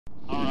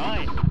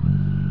Alright.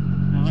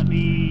 Now let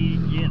me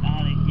get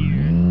out of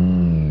here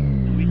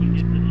so we can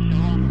get this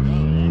show on the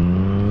road,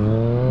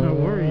 eh? No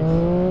worries.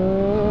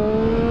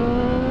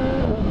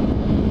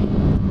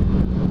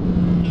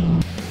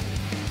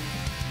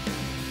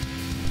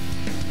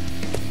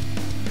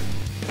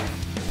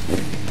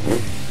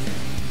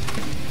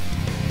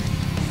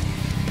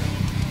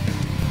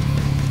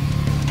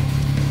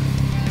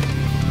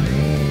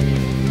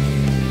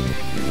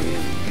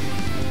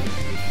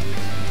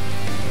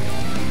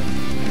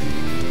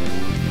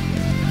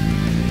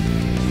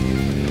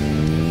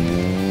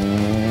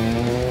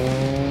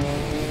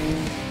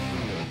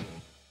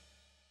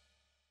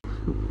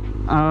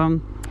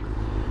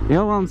 You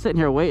know, while I'm sitting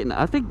here waiting,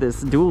 I think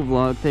this dual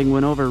vlog thing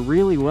went over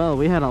really well.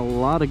 We had a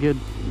lot of good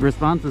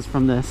responses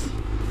from this.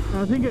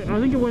 I think it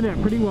went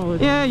out pretty well.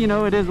 Yeah, you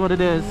know, it is what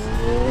it is.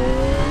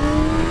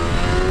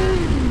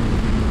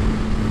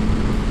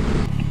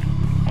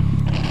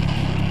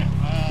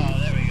 Oh,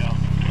 there we go.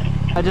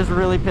 I just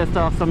really pissed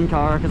off some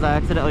car because I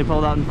accidentally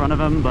pulled out in front of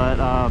him, but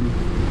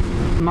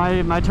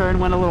my turn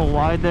went a little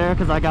wide there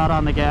because I got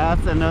on the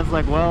gas, and I was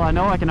like, well, I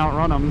know I can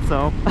outrun him,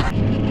 so.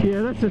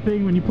 Yeah, that's the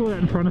thing, when you pull out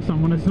in front of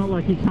someone, it's not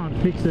like you can't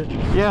fix it.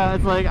 Yeah,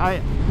 it's like, I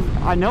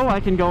know I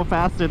can go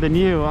faster than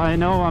you. I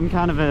know I'm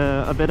kind of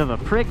a bit of a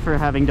prick for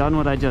having done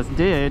what I just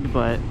did,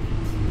 but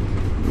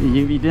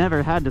you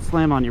never had to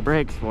slam on your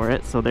brakes for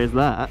it, so there's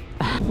that.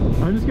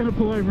 I'm just gonna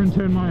pull over and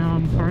turn my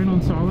phone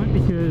on silent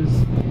because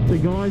the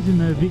guys in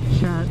the Vic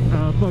chat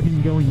are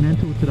fucking going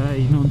mental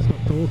today,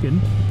 non-stop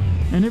talking.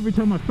 And every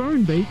time my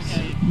phone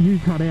beeps, you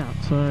cut out,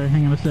 so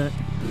hang on a sec.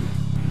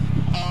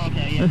 Oh,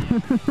 okay, yeah.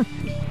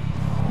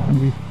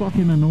 It'll be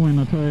fucking annoying,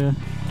 I tell you.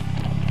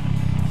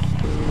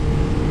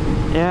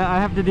 Yeah, I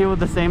have to deal with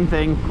the same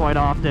thing quite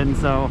often,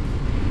 so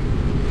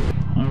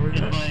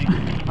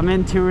I'm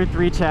in 2 or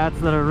 3 chats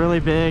that are really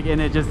big,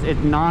 and it's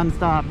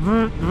non-stop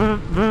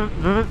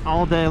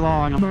all day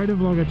long.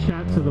 Motovlogger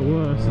chats are the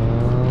worst.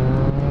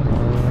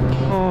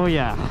 Oh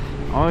yeah,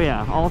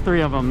 all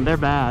 3 of them, they're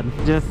bad.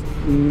 Just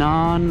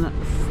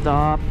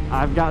non-stop.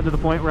 I've gotten to the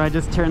point where I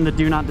just turned the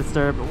do not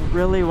disturb.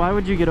 Really, why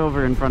would you get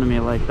over in front of me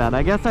like that?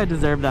 I guess I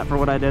deserve that for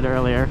what I did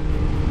earlier.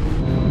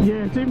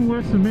 Yeah, it's even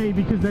worse for me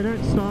because they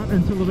don't start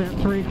until about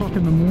 3 o'clock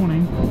in the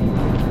morning.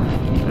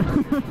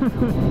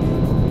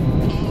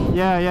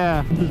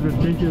 Yeah. This is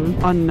ridiculous.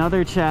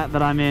 Another chat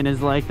that I'm in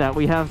is like that.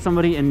 We have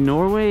somebody in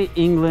Norway,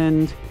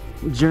 England,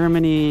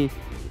 Germany,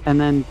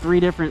 and then 3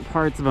 different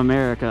parts of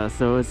America.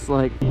 So it's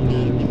like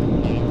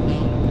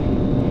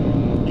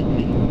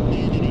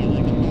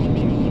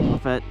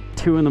at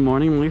 2 in the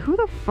morning. I'm like, who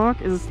the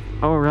fuck is...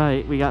 Oh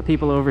right, we got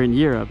people over in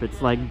Europe.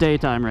 It's like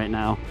daytime right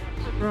now.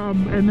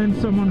 And then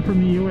someone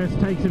from the US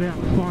takes about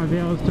 5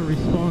 hours to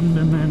respond,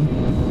 and then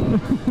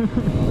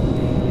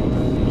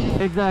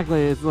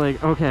Exactly, it's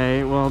like,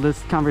 okay, well,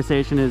 this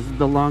conversation is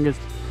the longest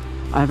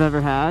I've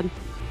ever had.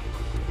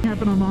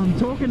 I'm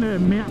talking to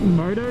Mountain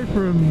Moto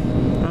from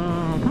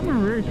I can't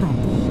remember where he's from.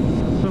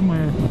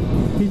 Somewhere.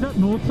 He's up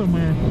north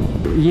somewhere.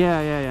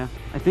 Yeah.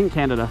 I think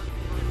Canada.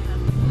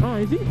 Oh,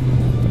 is he?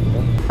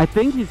 I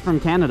think he's from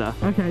Canada.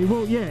 Okay,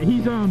 well, yeah,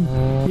 he's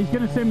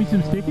gonna send me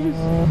some stickers,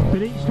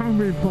 but each time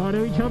we reply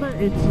to each other,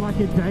 it's like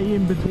a day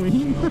in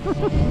between.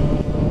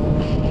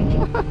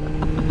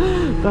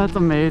 That's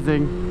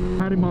amazing.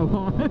 Had him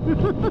alive.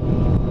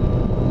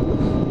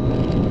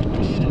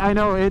 I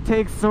know, it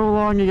takes so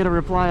long to get a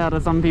reply out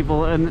of some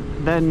people, and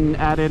then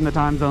add in the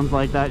time zones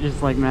like that.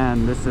 Just like,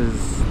 man, this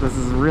is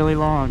really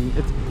long.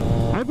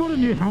 I bought a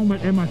new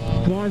helmet and my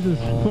visor's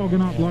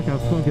fogging up like a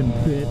fucking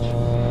bitch.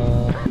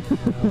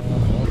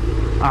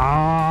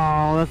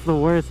 Oh, that's the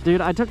worst, dude.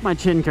 I took my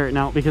chin curtain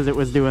out because it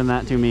was doing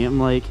that to me.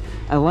 I'm like,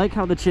 I like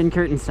how the chin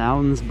curtain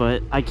sounds,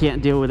 but I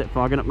can't deal with it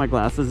fogging up my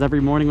glasses every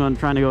morning when I'm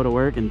trying to go to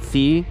work and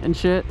see and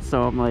shit.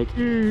 So I'm like...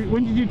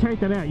 When did you take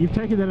that out? You've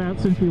taken that out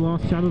since we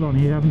last chatted on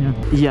here, haven't you?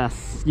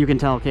 Yes, you can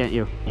tell, can't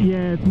you?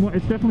 Yeah,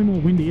 it's definitely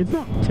more windy. It's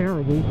not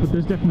terrible, but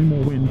there's definitely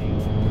more wind.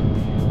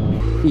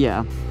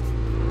 Yeah.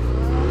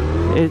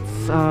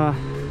 It's, I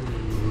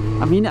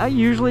mean, I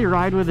usually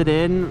ride with it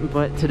in,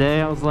 but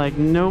today I was like,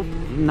 nope,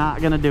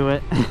 not gonna do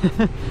it.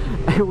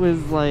 It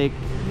was like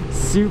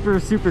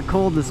super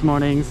cold this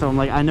morning, so I'm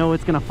like, I know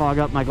it's gonna fog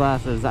up my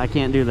glasses. I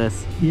can't do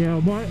this. Yeah,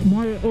 all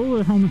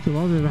the helmets that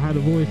I've ever had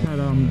have always had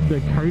the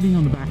coating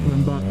on the back of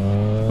them, but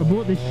I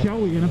bought this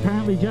Shoei, and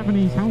apparently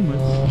Japanese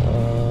helmets,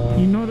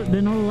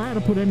 they're not allowed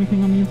to put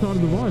anything on the inside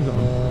of the visor.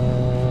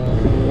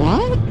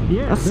 What?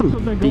 Yeah, that's some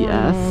what the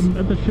BS. guy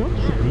at the shop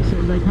said. He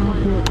said they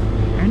can't put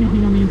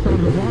anything on the inside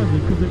of the visor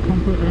because it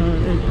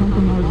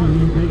compromises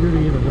the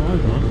integrity of the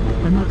visor,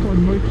 and that's why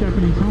most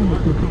Japanese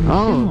helmets will come with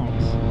shin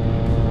locks.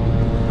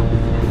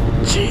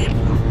 Jeep.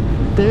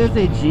 There's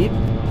a Jeep.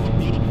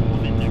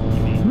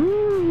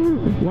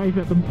 Wave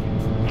at them.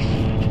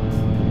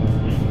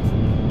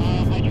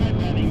 I tried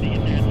driving to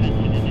get their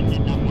attention and it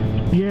did not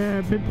work.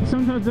 Yeah, but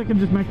sometimes they can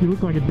just make you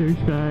look like a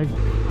douchebag.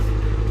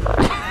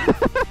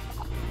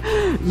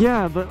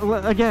 Yeah,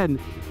 but again,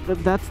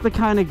 that's the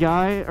kind of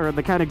guy or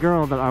the kind of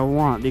girl that I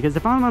want, because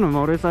if I'm on a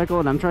motorcycle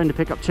and I'm trying to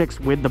pick up chicks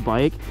with the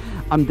bike,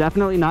 I'm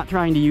definitely not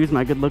trying to use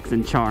my good looks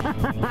and charm.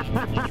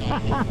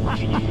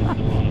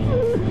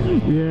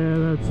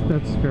 Yeah,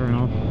 that's fair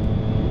enough.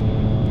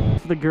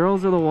 The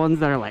girls are the ones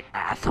that are like,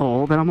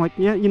 asshole. Then I'm like,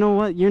 yeah, you know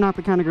what? You're not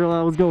the kind of girl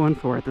I was going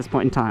for at this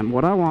point in time.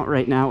 What I want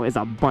right now is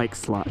a bike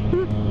slut.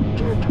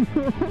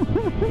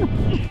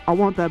 I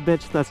want that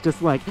bitch that's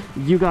just like,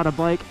 you got a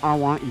bike, I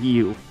want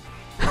you.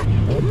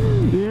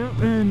 Yep,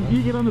 and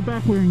you get on the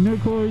back wearing no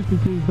clothes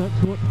because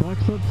that's what bike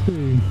sluts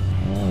do.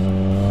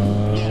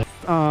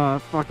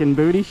 Fucking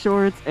booty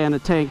shorts and a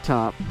tank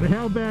top.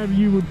 How bad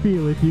you would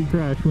feel if you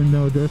crashed when they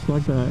were dressed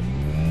like that.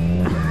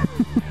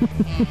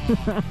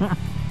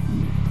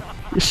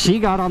 She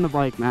got on the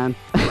bike, man.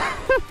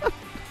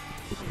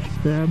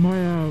 Yeah,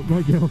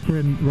 my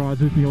girlfriend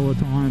rides with me all the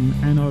time,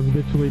 and I've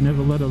literally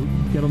never let her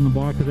get on the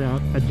bike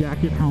without a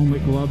jacket,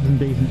 helmet, gloves, and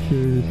decent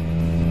shoes.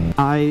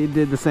 I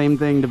did the same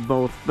thing to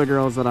both the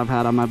girls that I've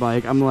had on my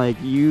bike. I'm like,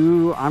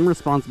 I'm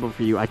responsible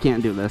for you. I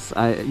can't do this.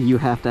 You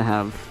have to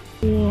have.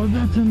 Oh,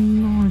 that's a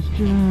nice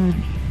Jag.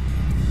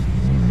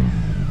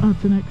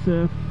 That's an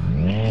XF.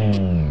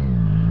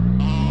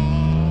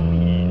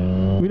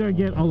 We don't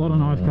get a lot of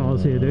nice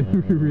cars here,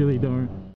 dude. We really don't.